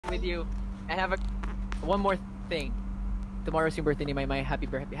with you, and have a one more thing. Tomorrow's your birthday, Maymay. Happy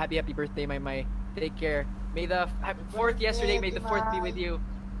birthday, Maymay. Take care. May the fourth yesterday, may the fourth be with you,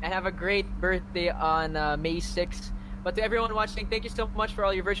 and have a great birthday on May 6th. But to everyone watching, thank you so much for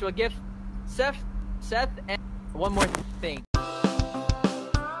all your virtual gifts, Seth, and one more thing.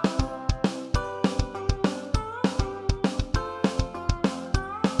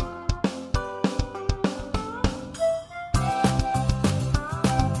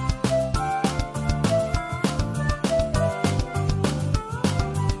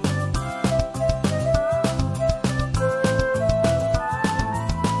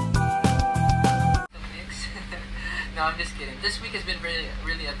 No, I'm just kidding. This week has been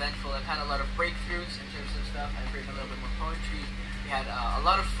really eventful. I've had a lot of breakthroughs in terms of stuff. I've written a little bit more poetry. We had a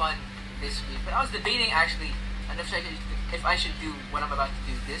lot of fun this week. But I was debating actually on if I should do what I'm about to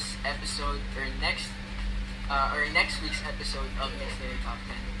do this episode or next week's episode of Next Day Top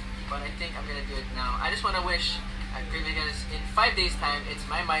 10. But I think I'm gonna do it now. I just want to wish, because in 5 days time it's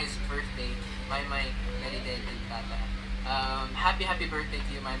Maymay's birthday. Maymay, happy birthday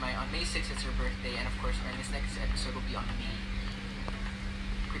to you, Maymay. On May 6th, it's her birthday, and of course, our next episode will be on May.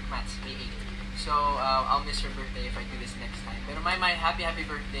 Quick maths, May 8th. So, I'll miss her birthday if I do this next time. But Maymay, happy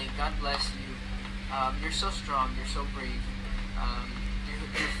birthday. God bless you. You're so strong. You're so brave.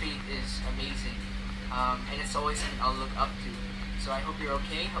 Your faith is amazing. And it's always something I'll look up to. So I hope you're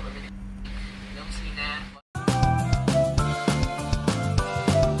okay. Hope everything.